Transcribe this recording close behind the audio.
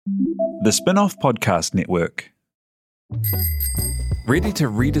The Spin-Off Podcast Network. Ready to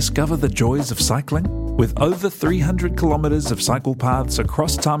rediscover the joys of cycling? With over 300 kilometres of cycle paths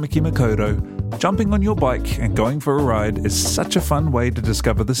across Tāmaki Makaurau, jumping on your bike and going for a ride is such a fun way to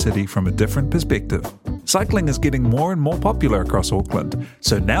discover the city from a different perspective. Cycling is getting more and more popular across Auckland,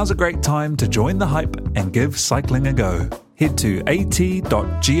 so now's a great time to join the hype and give cycling a go. Head to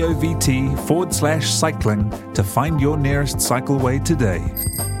at.govt/cycling to find your nearest cycleway today.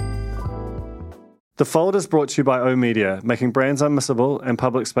 The Fold is brought to you by O Media, making brands unmissable and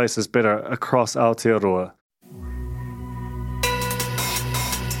public spaces better across Aotearoa.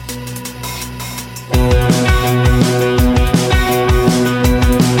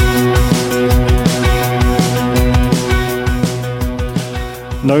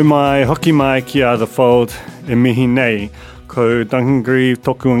 No mai, hoki mai kia The Fold, e mihi nei, ko Dungri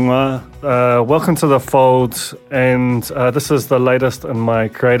tokuinga. Welcome to The Fold, and this is the latest in my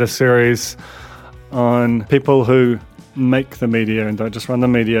creator series on people who make the media and don't just run the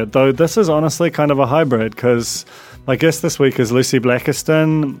media. Though this is honestly kind of a hybrid, because my guest this week is Lucy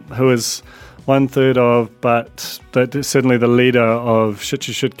Blakiston, who is 1/3 of, but certainly the leader of Shit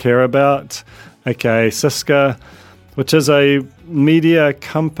You Should Care About, aka Siska, which is a media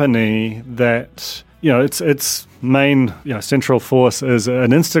company that, its main central force is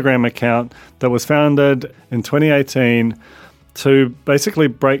an Instagram account that was founded in 2018 to basically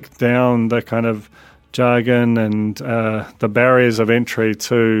break down the kind of jargon and the barriers of entry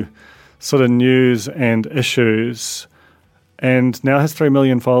to sort of news and issues, and now has 3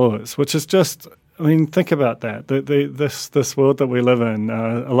 million followers, which is just, think about that. This world that we live in,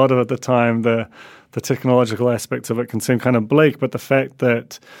 a lot of the time, the technological aspects of it can seem kind of bleak, but the fact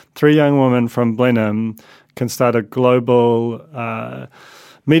that 3 young women from Blenheim can start a global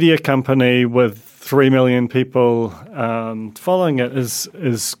media company with 3 million people following it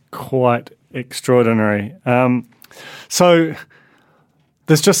is quite extraordinary. So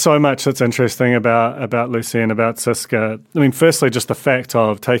there's just so much that's interesting about Lucy and about Siska. Firstly, just the fact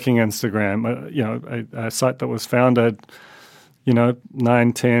of taking Instagram, a site that was founded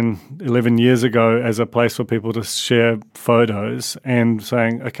 9, 10, 11 years ago as a place for people to share photos, and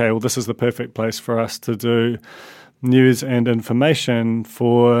saying, okay, well, this is the perfect place for us to do news and information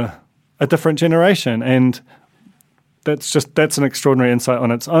for a different generation. And that's an extraordinary insight on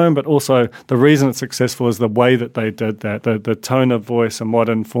its own, but also the reason it's successful is the way that they did that, the tone of voice and what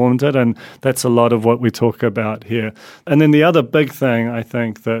informed it, and that's a lot of what we talk about here. And then the other big thing I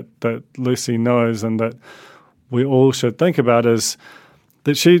think that Lucy knows and that we all should think about is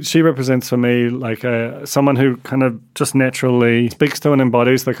that she represents for me like someone who kind of just naturally speaks to and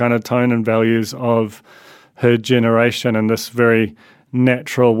embodies the kind of tone and values of her generation in this very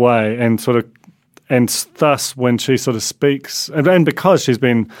natural way, and thus when she sort of speaks, and because she's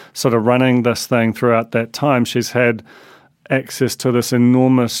been sort of running this thing throughout that time, she's had access to this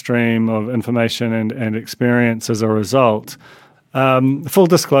enormous stream of information and experience as a result. Full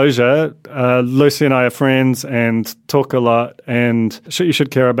disclosure, Lucy and I are friends and talk a lot, and Shit You Should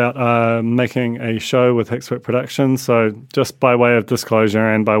Care About making a show with Hickswick Productions. So just by way of disclosure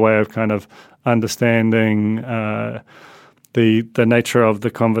and by way of kind of understanding the nature of the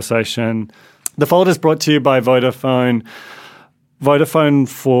conversation, The Fold is brought to you by Vodafone. Vodafone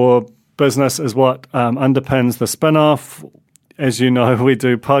for Business is what underpins the spin-off. As you know, we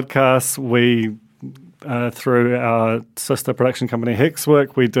do podcasts. We through our sister production company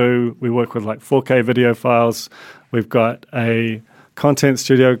Hickswick, we work with like 4K video files. We've got a content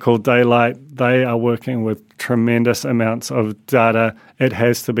studio called Daylight. They are working with tremendous amounts of data. It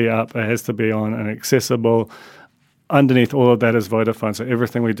has to be up, it has to be on and accessible. Underneath all of that is Vodafone, so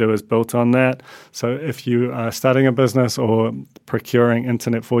everything we do is built on that. So if you are starting a business or procuring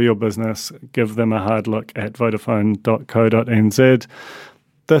internet for your business, give them a hard look at vodafone.co.nz.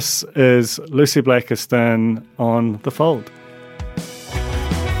 This is Lucy Blakiston on The Fold.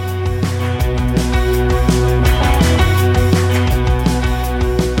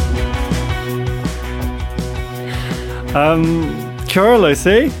 Kia ora,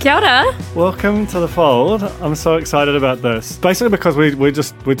 Lucy. Kia ora. Welcome to The Fold. I'm so excited about this. Basically because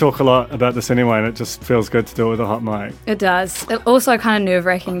we talk a lot about this anyway, and it just feels good to do it with a hot mic. It does. It also kind of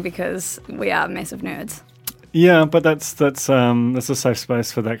nerve-wracking because we are massive nerds. Yeah, but that's a safe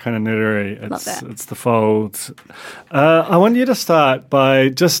space for that kind of nerdery. Love that. It's The Fold. I want you to start by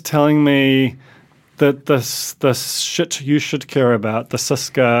just telling me that this shit you should care about, the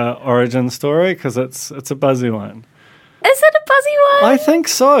Siska origin story, because it's a buzzy one. Is it a buzzy one? I think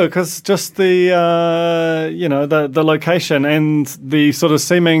so, because just the location and the sort of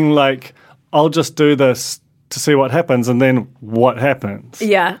seeming like, I'll just do this to see what happens, and then what happens?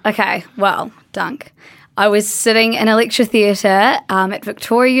 Yeah, okay. Well, Dunk. I was sitting in a lecture theatre at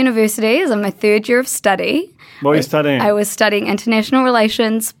Victoria University as in my third year of study. What were you studying? I was studying international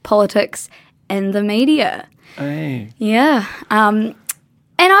relations, politics, and the media. Hey. Yeah. And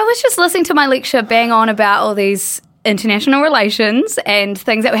I was just listening to my lecture bang on about all these international relations and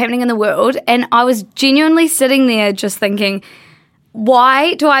things that were happening in the world, and I was genuinely sitting there just thinking,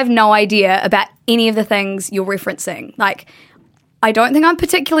 why do I have no idea about any of the things you're referencing? Like, I don't think I'm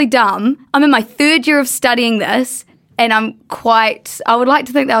particularly dumb. I'm in my third year of studying this, and I would like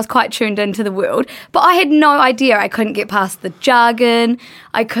to think that I was quite tuned into the world, but I had no idea. I couldn't get past the jargon.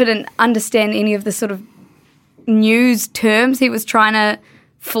 I couldn't understand any of the sort of news terms he was trying to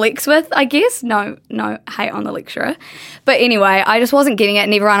flex with, I guess. No hate on the lecturer. But anyway, I just wasn't getting it,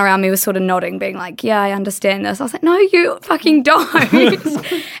 and everyone around me was sort of nodding, being like, yeah, I understand this. I was like, no, you fucking don't.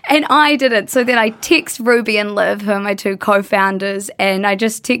 And I didn't. So then I text Ruby and Liv, who are my two co-founders, and I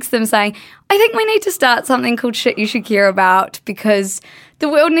just text them saying, I think we need to start something called Shit You Should Care About, because the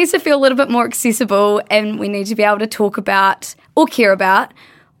world needs to feel a little bit more accessible, and we need to be able to talk about or care about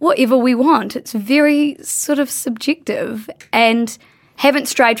whatever we want. It's very sort of subjective, and haven't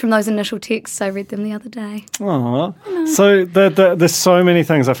strayed from those initial texts. I read them the other day. Aww. So there's so many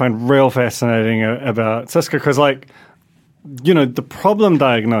things I find real fascinating about Cisco, because, like, you know, the problem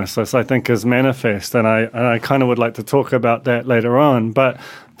diagnosis, I think, is manifest, and I kind of would like to talk about that later on. But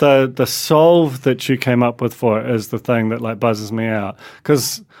the solve that you came up with for it is the thing that, like, buzzes me out,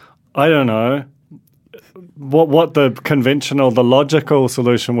 because I don't know what the conventional, the logical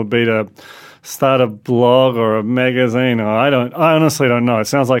solution would be to start a blog or a magazine, or I honestly don't know. It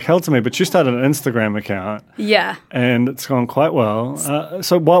sounds like hell to me, but you started an Instagram account. Yeah. And it's gone quite well.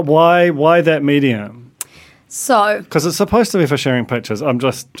 So why that medium? So, because it's supposed to be for sharing pictures. I'm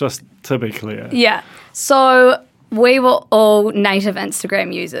just to be clear. Yeah. So we were all native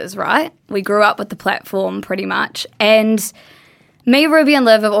Instagram users, right? We grew up with the platform pretty much. And me, Ruby, and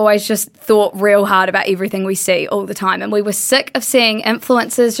Liv have always just thought real hard about everything we see all the time. And we were sick of seeing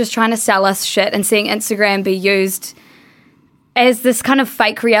influencers just trying to sell us shit and seeing Instagram be used as this kind of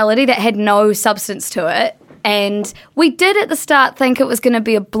fake reality that had no substance to it. And we did at the start think it was going to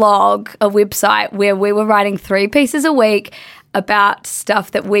be a blog, a website where we were writing 3 pieces a week about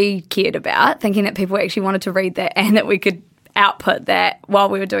stuff that we cared about, thinking that people actually wanted to read that and that we could output that while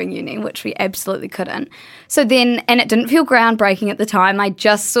we were doing uni, which we absolutely couldn't. So then, and it didn't feel groundbreaking at the time, I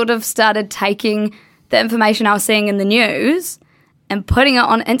just sort of started taking the information I was seeing in the news and putting it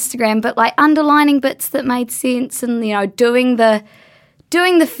on Instagram, but like underlining bits that made sense and, you know, doing the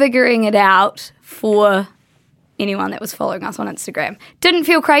figuring it out for anyone that was following us on Instagram. Didn't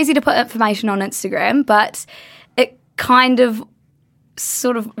feel crazy to put information on Instagram, but it kind of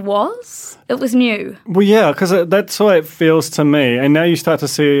sort of was. It was new. Well, yeah, because that's the way it feels to me. And now you start to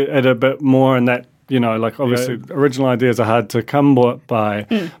see it a bit more in that, you know, like obviously original ideas are hard to come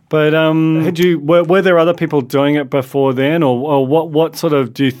by. But were there other people doing it before then, or what sort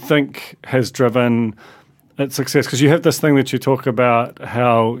of do you think has driven its success? Because you have this thing that you talk about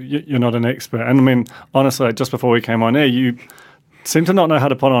how you're not an expert. And I mean, honestly, just before we came on air, you seem to not know how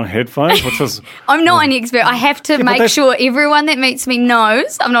to put on headphones, which is... I'm not an expert. I have to make sure everyone that meets me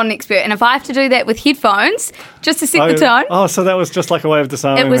knows I'm not an expert. And if I have to do that with headphones, just to set the tone... Oh, so that was just like a way of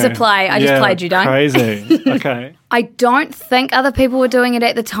disarming It was me. a play. I just played you, don't. Crazy. Okay. I don't think other people were doing it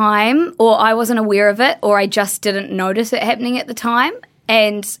at the time, or I wasn't aware of it, or I just didn't notice it happening at the time.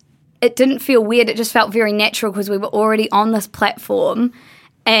 And it didn't feel weird. It just felt very natural because we were already on this platform.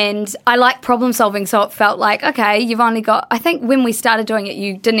 And I like problem solving, so it felt like, okay, you've only got... I think when we started doing it,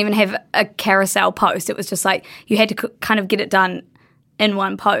 you didn't even have a carousel post. It was just like you had to kind of get it done in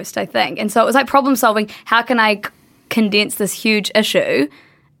one post, I think. And so it was like problem solving. How can I condense this huge issue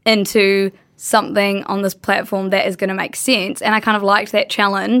into something on this platform that is going to make sense? And I kind of liked that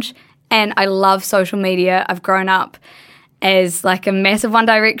challenge. And I love social media. I've grown up as like a massive One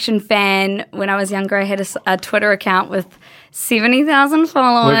Direction fan. When I was younger, I had a Twitter account with 70,000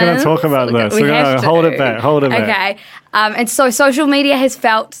 followers. We're going to talk about this. We're going to hold it back. Okay. And so social media has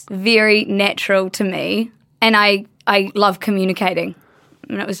felt very natural to me, and I love communicating.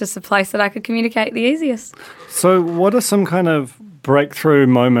 And it was just a place that I could communicate the easiest. So what are some kind of breakthrough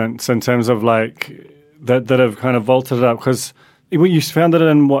moments in terms of like that have kind of vaulted it up? Because you founded it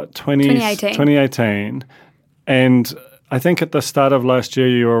in what, 2018. And I think at the start of last year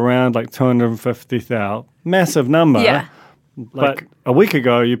you were around like 250,000. Massive number. Yeah. But a week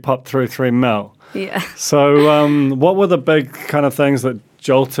ago, you popped through 3 mil. Yeah. So what were the big kind of things that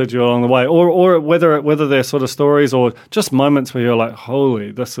jolted you along the way? Or whether they're sort of stories or just moments where you're like,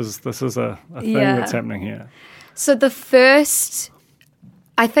 holy, this is a thing that's happening here. So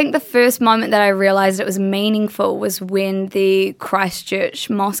I think the first moment that I realised it was meaningful was when the Christchurch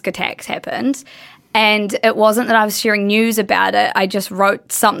mosque attacks happened. And it wasn't that I was sharing news about it. I just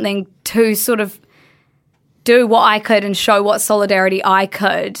wrote something to sort of do what I could and show what solidarity I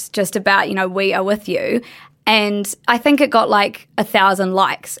could, just about, we are with you. And I think it got like 1,000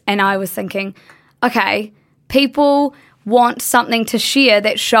 likes. And I was thinking, okay, people want something to share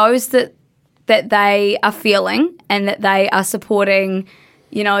that shows that they are feeling and that they are supporting,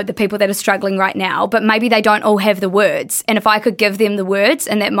 the people that are struggling right now, but maybe they don't all have the words. And if I could give them the words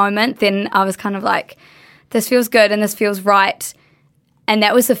in that moment, then I was kind of like, this feels good and this feels right. And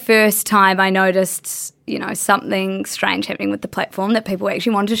that was the first time I noticed, something strange happening with the platform, that people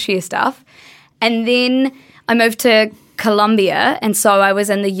actually wanted to share stuff. And then I moved to Colombia, and so I was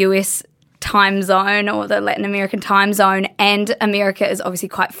in the US time zone, or the Latin American time zone, and America is obviously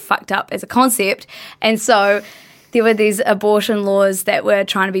quite fucked up as a concept. And so there were these abortion laws that were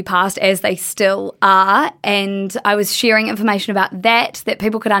trying to be passed, as they still are, and I was sharing information about that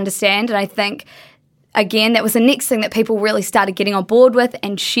people could understand. And I think, again, that was the next thing that people really started getting on board with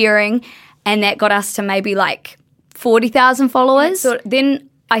and sharing, and that got us to maybe like 40,000 followers. So then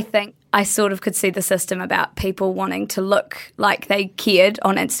I think I sort of could see the system about people wanting to look like they cared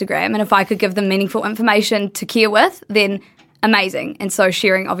on Instagram, and if I could give them meaningful information to care with, then amazing. And so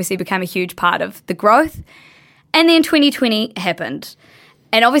sharing obviously became a huge part of the growth. And then 2020 happened.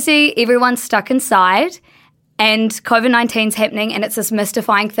 And obviously everyone's stuck inside, and COVID-19's happening, and it's this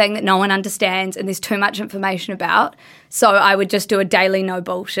mystifying thing that no one understands and there's too much information about. So I would just do a daily no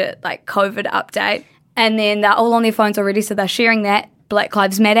bullshit, like COVID update. And then they're all on their phones already, so they're sharing that. Black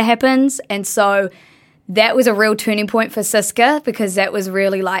Lives Matter happens. And so that was a real turning point for Siska, because that was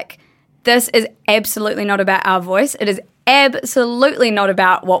really like, this is absolutely not about our voice. It is absolutely not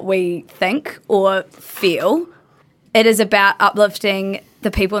about what we think or feel. It is about uplifting the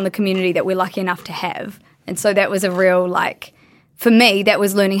people in the community that we're lucky enough to have. And so that was a real, for me, that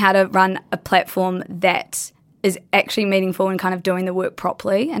was learning how to run a platform that is actually meaningful and kind of doing the work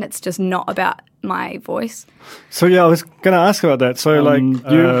properly, and it's just not about my voice. So I was going to ask about that. So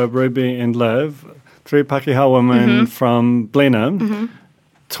you, Ruby and Liv, three Pakeha women from Blenheim,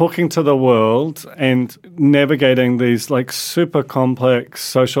 talking to the world and navigating these super complex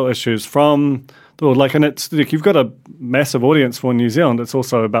social issues from the world. And it's you've got a massive audience for New Zealand. It's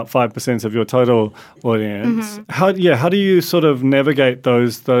also about 5% of your total audience. How do you sort of navigate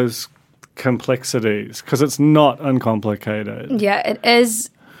those complexities? Because it's not uncomplicated. Yeah, it is.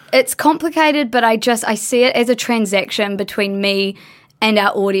 It's complicated, but I see it as a transaction between me and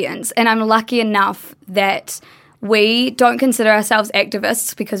our audience. And I'm lucky enough that we don't consider ourselves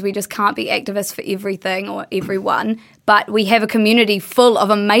activists, because we just can't be activists for everything or everyone. But we have a community full of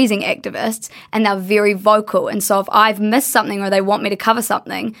amazing activists, and they're very vocal. And so if I've missed something or they want me to cover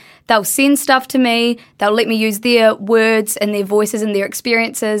something, they'll send stuff to me. They'll let me use their words and their voices and their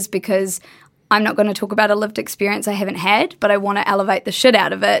experiences, because I'm not going to talk about a lived experience I haven't had, but I want to elevate the shit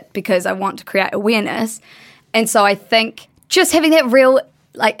out of it because I want to create awareness. And so I think just having that real,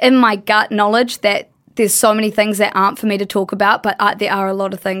 in my gut knowledge that there's so many things that aren't for me to talk about, but there are a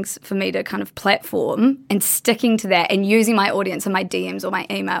lot of things for me to kind of platform, and sticking to that and using my audience and my DMs or my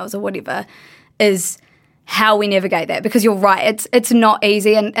emails or whatever is how we navigate that. Because you're right, it's not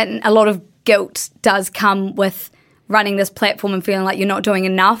easy, and a lot of guilt does come with running this platform and feeling like you're not doing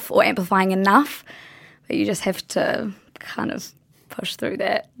enough or amplifying enough, but you just have to kind of push through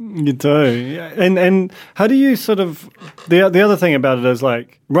that. You do. And how do you sort of, the other thing about it is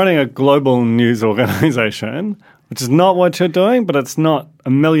running a global news organization, which is not what you're doing, but it's not a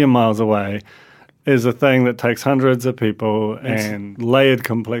million miles away, is a thing that takes hundreds of people and layered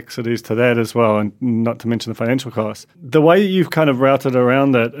complexities to that as well, and not to mention the financial costs. The way you've kind of routed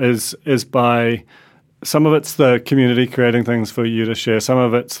around it is by, some of it's the community creating things for you to share, some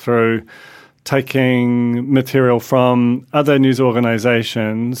of it's through taking material from other news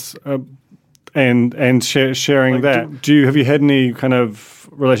organizations and sharing that. Have you had any kind of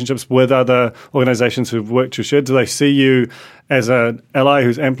relationships with other organizations who've worked your shed? Do they see you as an ally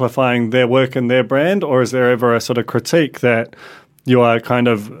who's amplifying their work and their brand, or is there ever a sort of critique that you are kind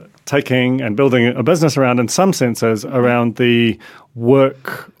of taking and building a business around, in some senses, around the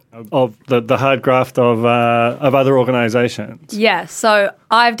work of the hard graft of other organisations? Yeah, so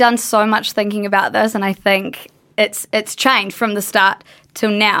I've done so much thinking about this, and I think it's changed from the start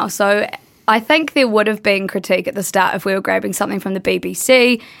till now. So I think there would have been critique at the start if we were grabbing something from the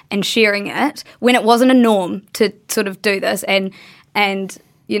BBC and sharing it when it wasn't a norm to sort of do this. And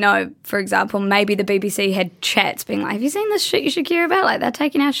for example, maybe the BBC had chats being like, have you seen this shit you should care about? They're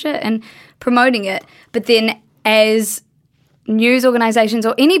taking our shit and promoting it. But then as news organizations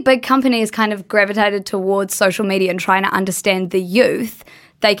or any big company has kind of gravitated towards social media and trying to understand the youth,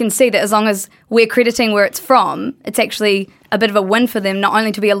 they can see that as long as we're crediting where it's from, it's actually a bit of a win for them, not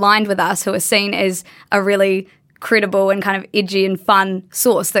only to be aligned with us, who are seen as a really credible and kind of edgy and fun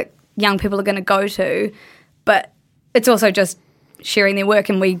source that young people are going to go to, but it's also just sharing their work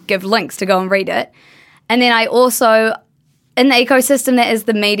and we give links to go and read it. And then I also, in the ecosystem that is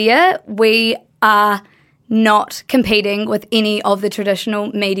the media, we are not competing with any of the traditional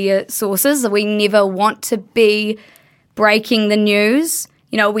media sources. We never want to be breaking the news.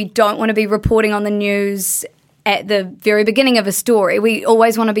 You know, we don't want to be reporting on the news at the very beginning of a story. We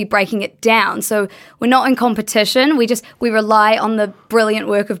always want to be breaking it down. So we're not in competition. We rely on the brilliant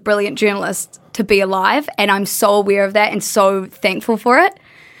work of brilliant journalists to be alive, and I'm so aware of that and so thankful for it.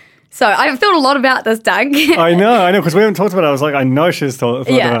 So I've thought a lot about this, Doug. I know, because we haven't talked about it. I was like, I know she's thought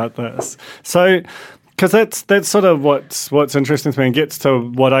about this. So, because that's sort of what's interesting to me and gets to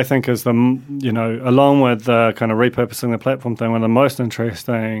what I think is along with the kind of repurposing the platform thing, one of the most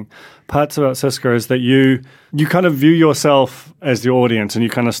interesting parts about Cisco is that you kind of view yourself as the audience and you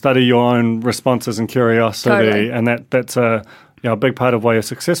kind of study your own responses and curiosity, totally. And that's a big part of why you're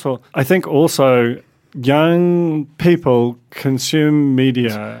successful. I think also young people consume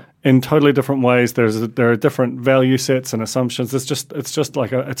media in totally different ways. There are different value sets and assumptions. It's just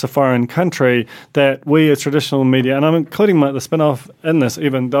like it's a foreign country that we as traditional media, and I'm including the spin-off in this,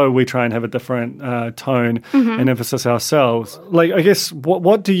 even though we try and have a different tone and emphasis ourselves. Like, I guess,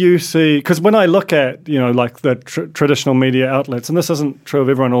 what do you see? Because when I look at, like the traditional media outlets, and this isn't true of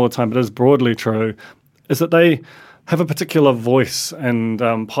everyone all the time, but it is broadly true, is that they have a particular voice and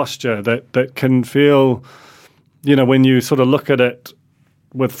posture that can feel, when you sort of look at it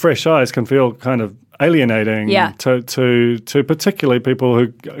with fresh eyes, can feel kind of alienating to particularly people who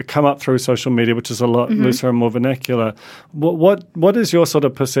come up through social media, which is a lot looser and more vernacular. What is your sort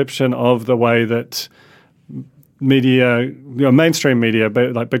of perception of the way that media, mainstream media,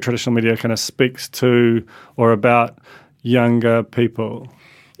 like big traditional media, kind of speaks to or about younger people?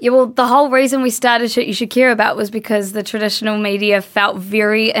 Yeah, well, the whole reason we started Shit You Should Care About was because the traditional media felt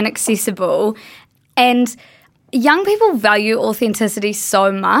very inaccessible, and young people value authenticity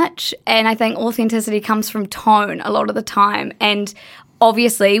so much, and I think authenticity comes from tone a lot of the time. And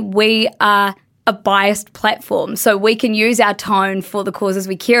obviously, we are a biased platform, so we can use our tone for the causes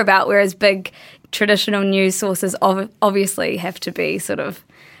we care about, whereas big traditional news sources obviously have to be sort of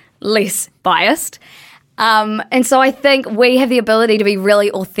less biased. And so I think we have the ability to be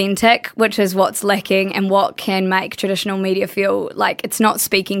really authentic, which is what's lacking and what can make traditional media feel like it's not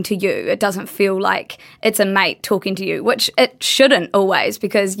speaking to you. It doesn't feel like it's a mate talking to you, which it shouldn't always,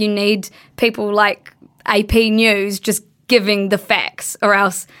 because you need people like AP News just giving the facts, or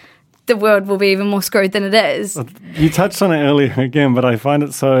else the world will be even more screwed than it is. You touched on it earlier again, but I find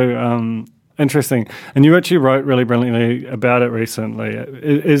it so interesting. And you actually wrote really brilliantly about it recently.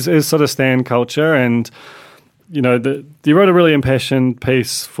 Is sort of stan culture, and you wrote a really impassioned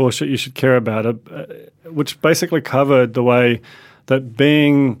piece for Shit You Should Care About, which basically covered the way that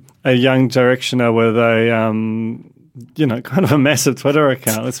being a young directioner with a kind of a massive Twitter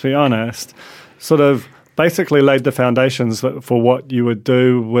account, let's be honest, sort of basically laid the foundations for what you would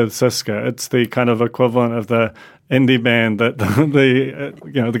do with Cisco. It's the kind of equivalent of the indie band that the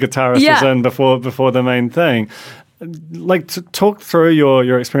guitarist was in before the main thing. Like, to talk through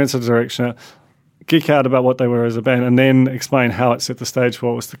your experience as a directioner, geek out about what they were as a band, and then explain how it set the stage for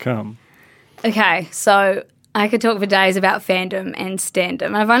what was to come. Okay, so I could talk for days about fandom and standom.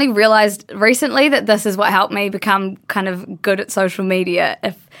 And I've only realised recently that this is what helped me become kind of good at social media,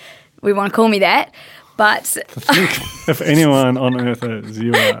 if we want to call me that. But if anyone on earth is,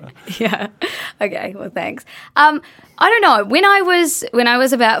 you are. Yeah. Okay. Well, thanks. I don't know. When I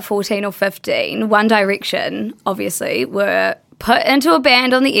was about 14 or 15, One Direction obviously were put into a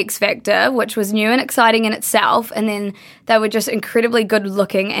band on the X Factor, which was new and exciting in itself, and then they were just incredibly good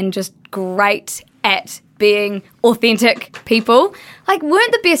looking and just great at being authentic people. Like,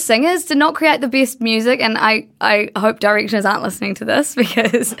 weren't the best singers, did not create the best music, and I hope Directioners aren't listening to this,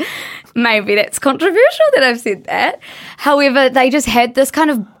 because maybe that's controversial that I've said that. However, they just had this kind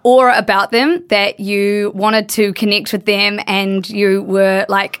of aura about them that you wanted to connect with them, and you were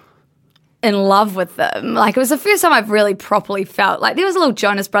like in love with them. Like, it was the first time I've really properly felt like there was a little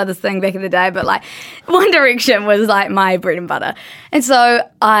Jonas Brothers thing back in the day, but like One Direction was like my bread and butter. And so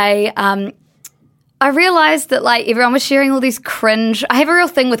I realized that like everyone was sharing all these cringe. I have a real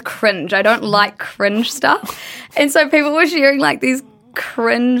thing with cringe. I don't like cringe stuff. And so people were sharing like these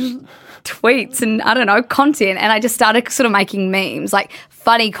cringe tweets and, I don't know, content. And I just started sort of making memes, like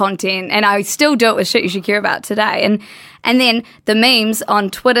funny content. And I still do it with Shit You Should Care About today. And then the memes on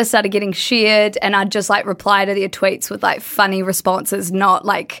Twitter started getting shared, and I'd just like reply to their tweets with like funny responses, not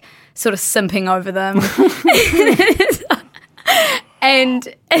like sort of simping over them. and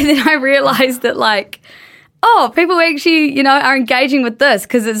then I realized that like, oh, people actually, you know, are engaging with this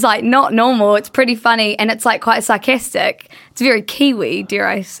because it's like not normal. It's pretty funny and it's like quite sarcastic. It's very Kiwi, dare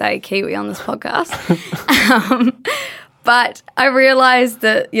I say Kiwi on this podcast. But I realized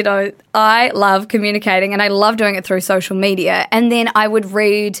that, you know, I love communicating and I love doing it through social media. And then I would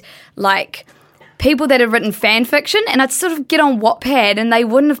read like people that had written fan fiction, and I'd sort of get on Wattpad and they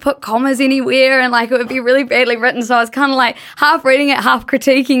wouldn't have put commas anywhere, and like it would be really badly written. So I was kind of like half reading it, half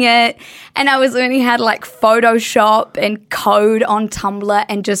critiquing it. And I was learning how to like Photoshop and code on Tumblr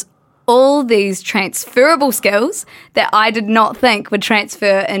and just all these transferable skills that I did not think would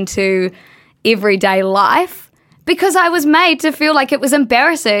transfer into everyday life, because I was made to feel like it was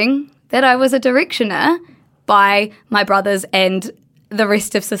embarrassing that I was a directioner by my brothers and the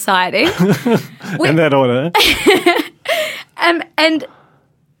rest of society. In that order. And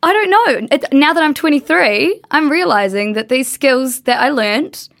I don't know. Now that I'm 23, I'm realizing that these skills that I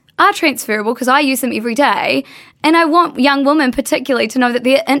learnt are transferable because I use them every day. And I want young women particularly to know that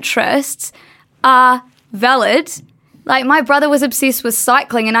their interests are valid. Like, my brother was obsessed with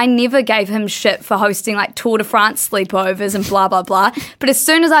cycling and I never gave him shit for hosting like Tour de France sleepovers and blah, blah, blah. But as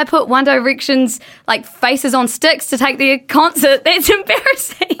soon as I put One Direction's like faces on sticks to take their concert, that's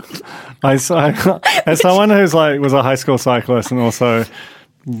embarrassing. As someone who's like was a high school cyclist and also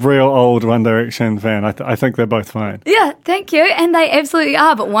real old One Direction fan, I think they're both fine. Yeah, thank you. And they absolutely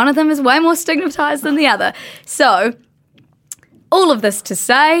are. But one of them is way more stigmatized than the other. So all of this to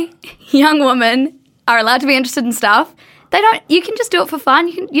say, young women are allowed to be interested in stuff. You can just do it for fun.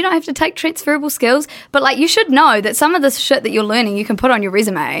 You don't have to take transferable skills, but like you should know that some of this shit that you're learning you can put on your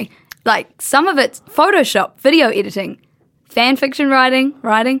resume. Like some of it's Photoshop, video editing, fan fiction writing.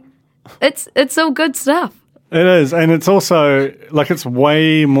 It's all good stuff. It is, and it's also like it's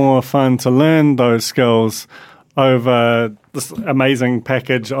way more fun to learn those skills over this amazing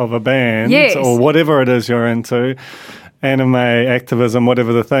package of a band or whatever it is you're into, anime, activism,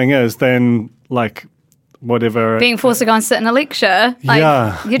 whatever the thing is, than like whatever. Being forced to go and sit in a lecture. Like,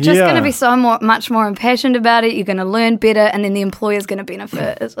 you're just going to be much more impassioned about it. You're going to learn better, and then the employer's going to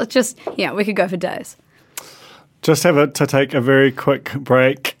benefit. It's just, we could go for days. Just have to take a very quick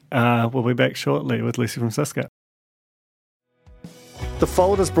break. We'll be back shortly with Lucy from Cisco. The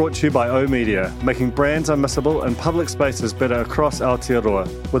Fold is brought to you by O Media, making brands unmissable and public spaces better across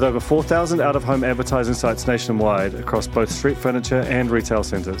Aotearoa, with over 4,000 out-of-home advertising sites nationwide across both street furniture and retail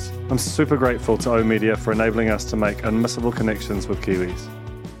centres. I'm super grateful to O Media for enabling us to make unmissable connections with Kiwis.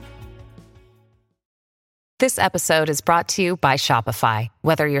 This episode is brought to you by Shopify.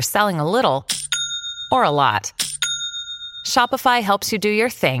 Whether you're selling a little or a lot, Shopify helps you do your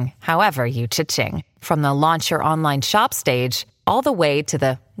thing, however you cha-ching. From the launch your online shop stage, all the way to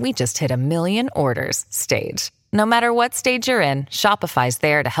the we just hit 1 million orders stage. No matter what stage you're in, Shopify's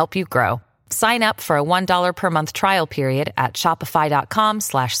there to help you grow. Sign up for a $1 per month trial period at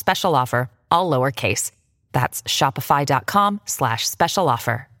shopify.com/special offer, all lowercase. That's shopify.com/special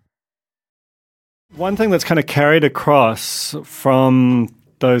offer. One thing that's kind of carried across from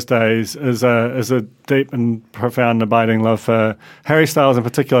those days is a deep and profound abiding love for Harry Styles in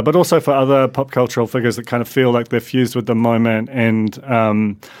particular, but also for other pop cultural figures that kind of feel like they're fused with the moment and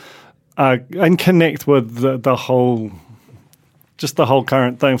connect with the whole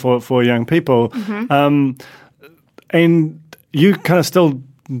current thing for young people. Mm-hmm. And you kind of still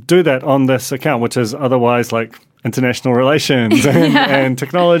do that on this account, which is otherwise like international relations and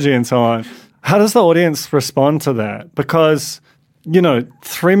technology and so on. How does the audience respond to that? Because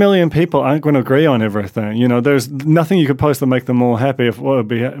 3 million people aren't going to agree on everything. There's nothing you could post to make them all happy. It would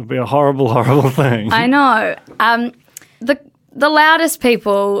be a horrible, horrible thing. I know. The loudest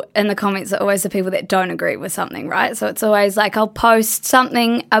people in the comments are always the people that don't agree with something, right? So it's always like I'll post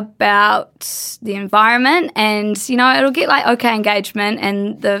something about the environment and, it'll get like okay engagement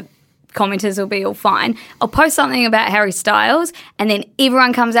and the commenters will be all fine. I'll post something about Harry Styles and then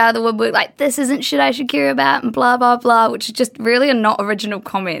everyone comes out of the woodwork like, this isn't shit I should care about and blah, blah, blah, which is just really a not original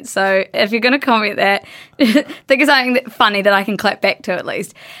comment. So if you're going to comment that, think of something funny that I can clap back to at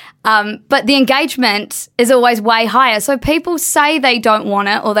least. But the engagement is always way higher. So people say they don't want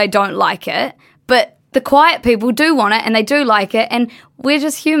it or they don't like it, but the quiet people do want it and they do like it, and we're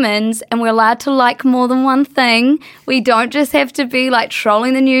just humans and we're allowed to like more than one thing. We don't just have to be like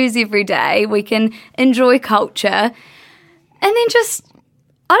trolling the news every day. We can enjoy culture. And then just,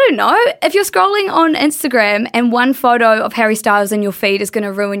 I don't know. If you're scrolling on Instagram and one photo of Harry Styles in your feed is going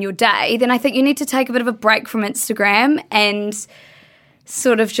to ruin your day, then I think you need to take a bit of a break from Instagram and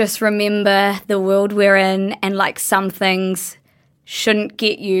sort of just remember the world we're in, and like some things shouldn't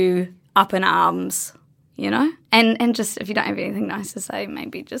get you up in arms, you know? And just, if you don't have anything nice to say,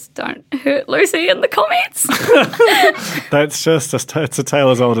 maybe just don't hurt Lucy in the comments. That's just, it's a tale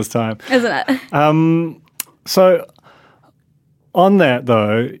as old as time. Isn't it? So on that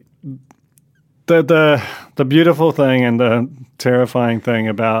though, the beautiful thing and the terrifying thing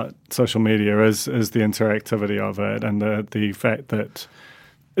about social media is the interactivity of it, and the fact that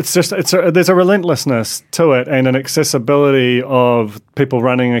there's a relentlessness to it and an accessibility of people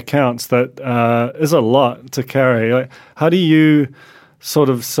running accounts that is a lot to carry. Like, how do you sort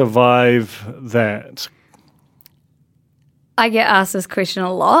of survive that? I get asked this question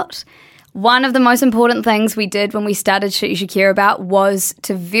a lot. One of the most important things we did when we started Shit You Should Care About was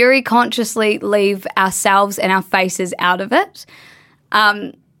to very consciously leave ourselves and our faces out of it.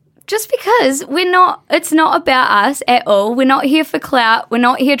 Just because it's not about us at all. We're not here for clout. We're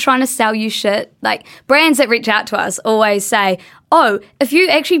not here trying to sell you shit. Like, brands that reach out to us always say, oh, if you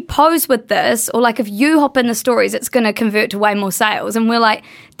actually pose with this, or like if you hop in the stories, it's going to convert to way more sales. And we're like,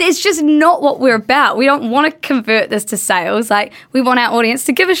 that's just not what we're about. We don't want to convert this to sales. Like, we want our audience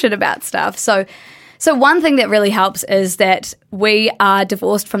to give a shit about stuff. So one thing that really helps is that we are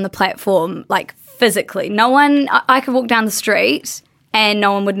divorced from the platform, like physically. I could walk down the street and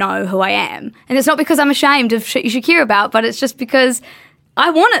no one would know who I am. And it's not because I'm ashamed of Shit You Should Care About, but it's just because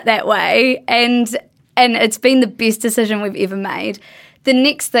I want it that way. And it's been the best decision we've ever made. The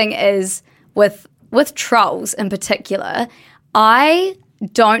next thing is with trolls in particular, I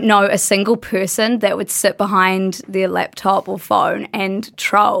don't know a single person that would sit behind their laptop or phone and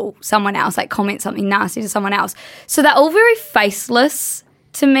troll someone else, like comment something nasty to someone else. So they're all very faceless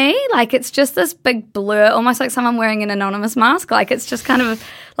to me. Like, it's just this big blur, almost like someone wearing an anonymous mask. Like, it's just kind of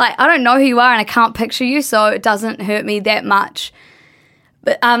like, I don't know who you are and I can't picture you, so it doesn't hurt me that much.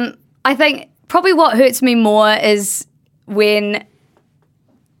 But I think probably what hurts me more is when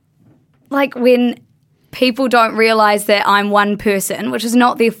people don't realize that I'm one person, which is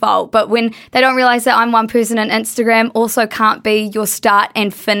not their fault, but when they don't realize that I'm one person, and Instagram also can't be your start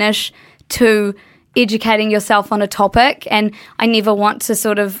and finish to educating yourself on a topic. And I never want to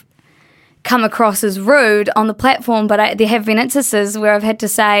sort of come across as rude on the platform, but there have been instances where I've had to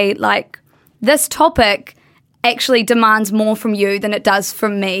say, like, this topic actually demands more from you than it does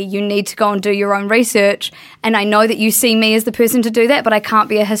from me. You need to go and do your own research. And I know that you see me as the person to do that, but I can't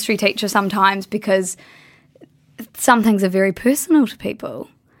be a history teacher sometimes because some things are very personal to people.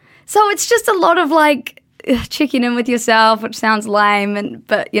 So it's just a lot of like checking in with yourself, which sounds lame,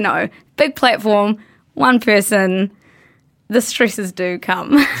 but you know, big platform, one person, the stresses do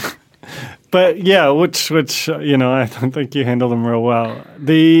come. But yeah, which you know, I don't think you handle them real well.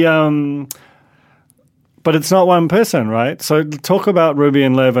 But it's not one person, right? So talk about Ruby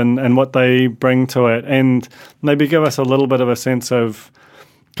and Liv and what they bring to it, and maybe give us a little bit of a sense of,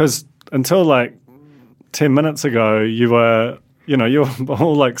 because until like 10 minutes ago, you were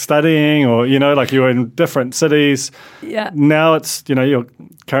all like studying, or, you know, like you were in different cities. Yeah. Now it's, you know, you're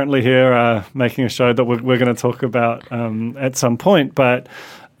currently here making a show that we're going to talk about at some point. But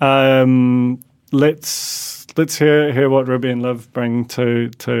let's hear what Ruby and Liv bring to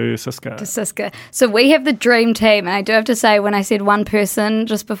Cisco. To Cisco. So we have the dream team, and I do have to say, when I said one person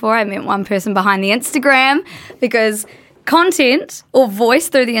just before, I meant one person behind the Instagram, because content or voice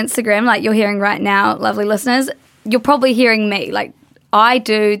through the Instagram, like you're hearing right now, lovely listeners, you're probably hearing me. Like, I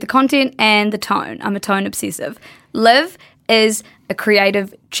do the content and the tone. I'm a tone obsessive. Liv is a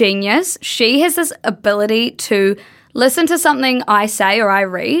creative genius. She has this ability to listen to something I say or I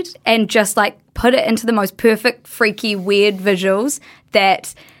read and just like put it into the most perfect, freaky, weird visuals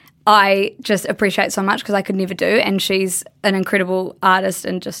that I just appreciate so much, because I could never do. And she's an incredible artist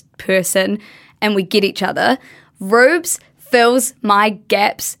and just person, and we get each other. Rubes fills my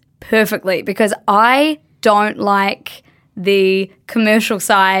gaps perfectly, because I don't like the commercial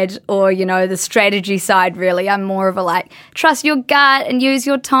side or, you know, the strategy side, really. I'm more of a like, trust your gut and use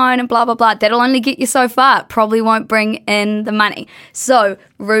your tone and blah, blah, blah. That'll only get you so far. It probably won't bring in the money. So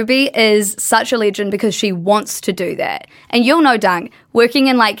Ruby is such a legend because she wants to do that. And you'll know, Dung, working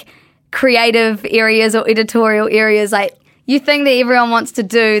in like creative areas or editorial areas, like, you think that everyone wants to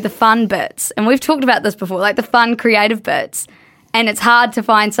do the fun bits. And we've talked about this before, like the fun creative bits. And it's hard to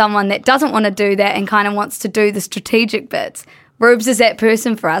find someone that doesn't want to do that and kind of wants to do the strategic bits. Rubes is that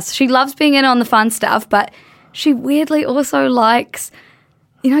person for us. She loves being in on the fun stuff, but she weirdly also likes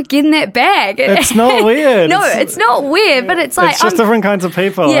get in that bag. It's not weird. No, it's not weird, but it's like... It's just different kinds of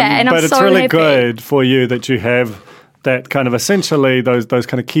people. Yeah, and but I'm it's so really happy. good for you that you have that kind of essentially those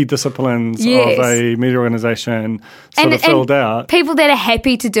kind of key disciplines Yes. of a media organisation sort of filled out. People that are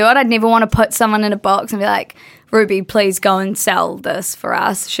happy to do it. I'd never want to put someone in a box and be like, Ruby, please go and sell this for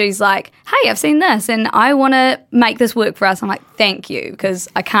us. She's like, hey, I've seen this and I want to make this work for us. I'm like, thank you, because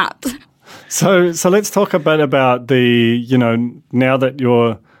I can't. So let's talk a bit about the, now that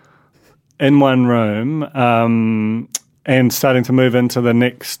you're in one room and starting to move into the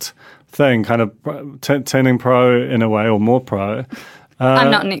next thing, kind of turning pro in a way, or more pro. I'm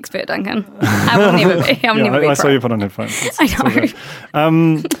not an expert, Duncan. I will never be. I'll never be I saw pro. you put on headphones. I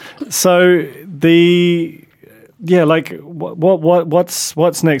know. So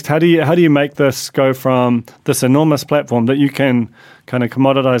what's next? How do you make this go from this enormous platform that you can kind of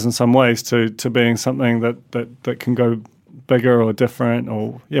commoditize in some ways to being something that can go bigger or different,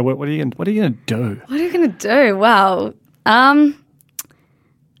 or what are you gonna do? What are you going to do? Well,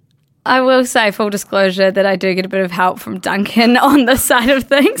 I will say, full disclosure, that I do get a bit of help from Duncan on this side of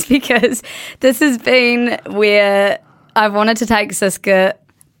things, because this has been where I've wanted to take Siska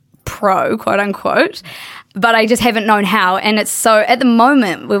pro, quote unquote, but I just haven't known how. And it's so, at the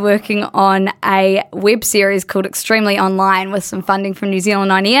moment, we're working on a web series called Extremely Online with some funding from New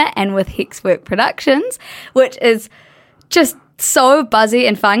Zealand On Air and with Hexwork Productions, which is just so buzzy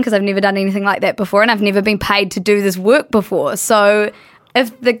and fun because I've never done anything like that before and I've never been paid to do this work before. So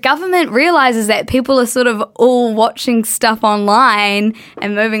if the government realises that people are sort of all watching stuff online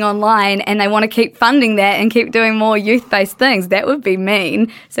and moving online and they want to keep funding that and keep doing more youth-based things, that would be mean,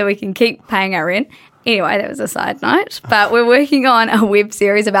 so we can keep paying our rent. Anyway, that was a side note. But we're working on a web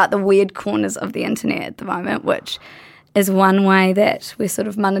series about the weird corners of the internet at the moment, which is one way that we're sort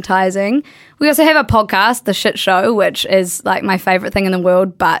of monetising. We also have a podcast, The Shit Show, which is like my favourite thing in the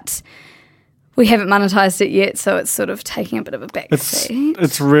world, but we haven't monetised it yet, so it's sort of taking a bit of a backseat.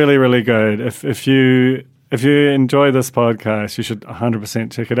 It's really, really good. If you enjoy this podcast, you should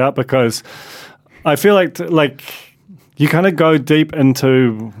 100% check it out, because I feel like you kind of go deep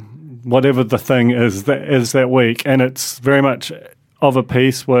into whatever the thing is that week, and it's very much of a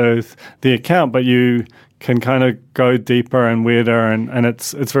piece with the account, but you can kind of go deeper and weirder, and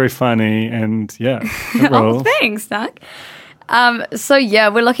it's very funny, and it rolls. Oh, thanks, Doug.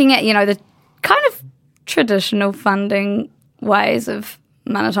 We're looking at, the kind of traditional funding ways of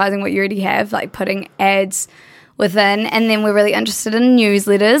monetizing what you already have, like putting ads within, and then we're really interested in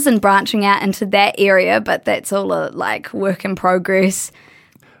newsletters and branching out into that area, but that's all a work in progress.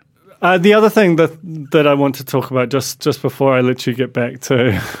 The other thing that I want to talk about just before I let you get back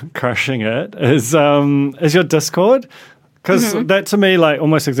to crushing it is your Discord, because that to me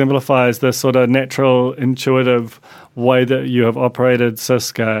almost exemplifies the sort of natural, intuitive way that you have operated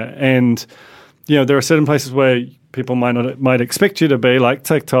Siska. And there are certain places where people might expect you to be, like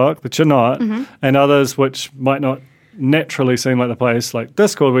TikTok, that you're not, and others which might not naturally seem like the place, like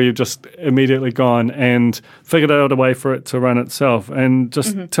Discord, where you've just immediately gone and figured out a way for it to run itself. And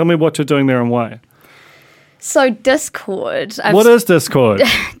just tell me what you're doing there and why. So Discord. What is Discord?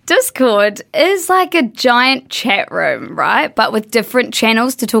 Discord is like a giant chat room, right? But with different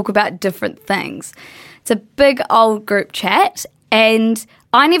channels to talk about different things. It's a big old group chat, and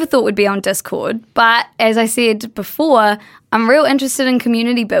I never thought we'd be on Discord, but as I said before, I'm real interested in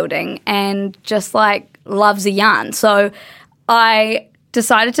community building and just loves a yarn. So I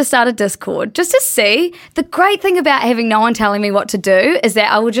decided to start a Discord just to see. The great thing about having no one telling me what to do is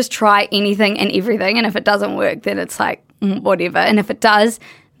that I will just try anything and everything, and if it doesn't work, then it's whatever, and if it does,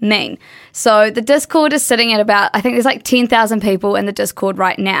 mean. So the Discord is sitting at about, I think there's 10,000 people in the Discord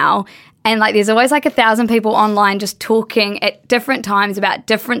right now, and there's always 1,000 people online just talking at different times about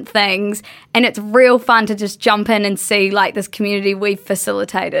different things, and it's real fun to just jump in and see this community we've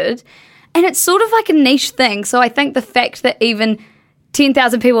facilitated. And it's sort of a niche thing. So I think the fact that even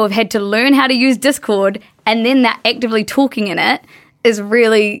 10,000 people have had to learn how to use Discord and then they're actively talking in it is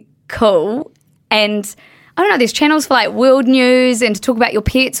really cool. And I don't know, there's channels for world news and to talk about your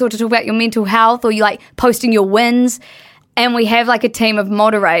pets or to talk about your mental health, or you posting your wins. And we have a team of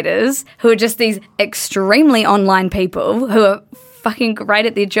moderators who are just these extremely online people who are fucking great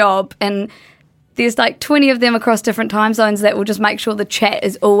at their job. And there's 20 of them across different time zones that will just make sure the chat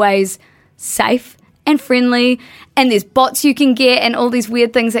is always safe and friendly, and there's bots you can get and all these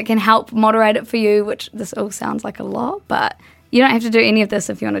weird things that can help moderate it for you, which this all sounds like a lot, but you don't have to do any of this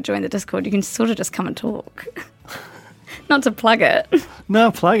if you want to join the Discord. You can sort of just come and talk. Not to plug it.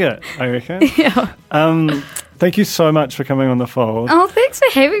 No, plug it, I reckon. Yeah. Thank you so much for coming on The Fold. Oh, thanks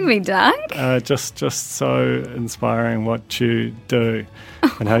for having me, Doug. Just so inspiring what you do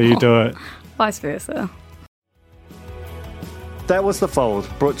and how you do it. Vice versa. That was The Fold,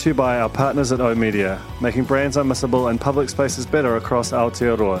 brought to you by our partners at O Media, making brands unmissable and public spaces better across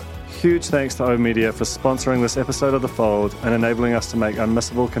Aotearoa. Huge thanks to O Media for sponsoring this episode of The Fold and enabling us to make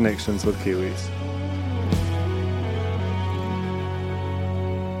unmissable connections with Kiwis.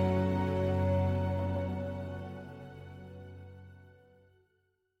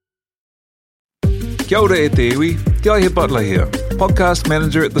 Kia ora e te iwi, Te Aihe Butler here, podcast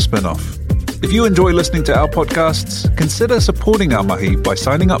manager at The Spinoff. If you enjoy listening to our podcasts, consider supporting our mahi by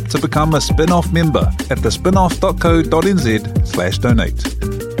signing up to become a Spinoff member at thespinoff.co.nz/donate.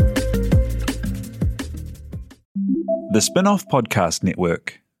 The Spinoff Podcast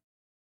Network.